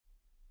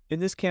In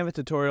this Canva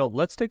tutorial,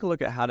 let's take a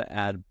look at how to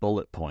add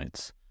bullet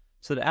points.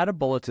 So to add a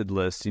bulleted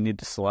list, you need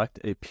to select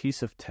a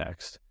piece of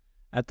text.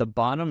 At the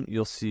bottom,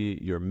 you'll see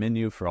your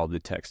menu for all the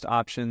text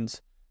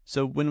options.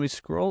 So when we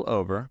scroll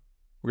over,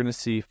 we're going to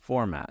see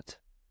Format.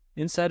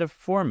 Inside of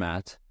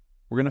Format,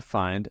 we're going to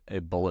find a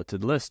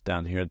bulleted list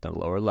down here at the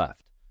lower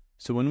left.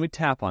 So when we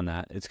tap on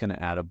that, it's going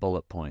to add a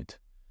bullet point.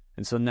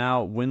 And so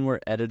now when we're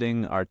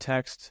editing our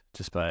text,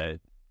 just by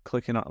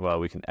clicking on, well,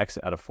 we can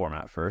exit out of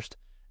Format first.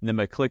 And then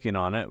by clicking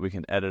on it, we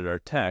can edit our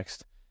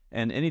text.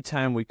 And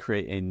anytime we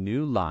create a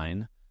new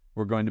line,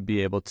 we're going to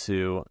be able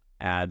to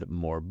add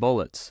more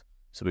bullets.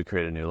 So we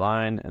create a new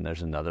line and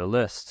there's another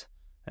list.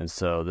 And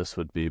so this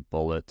would be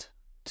bullet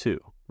 2,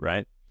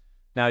 right?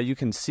 Now you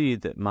can see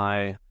that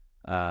my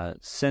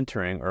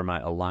centering or my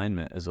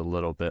alignment is a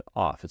little bit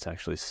off. It's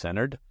actually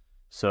centered.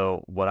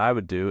 So what I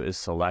would do is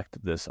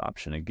select this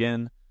option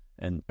again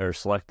or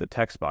select the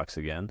text box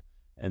again.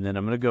 And then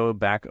I'm going to go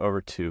back over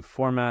to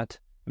Format.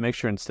 Make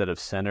sure instead of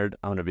centered,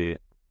 I'm going to be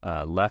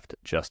left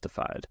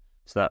justified.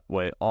 So that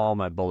way all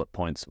my bullet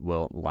points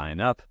will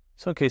line up.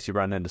 So in case you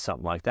run into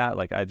something like that,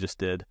 like I just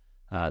did,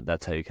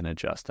 that's how you can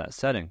adjust that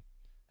setting.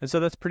 And so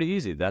that's pretty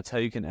easy. That's how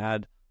you can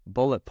add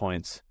bullet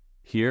points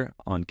here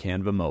on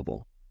Canva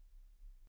Mobile.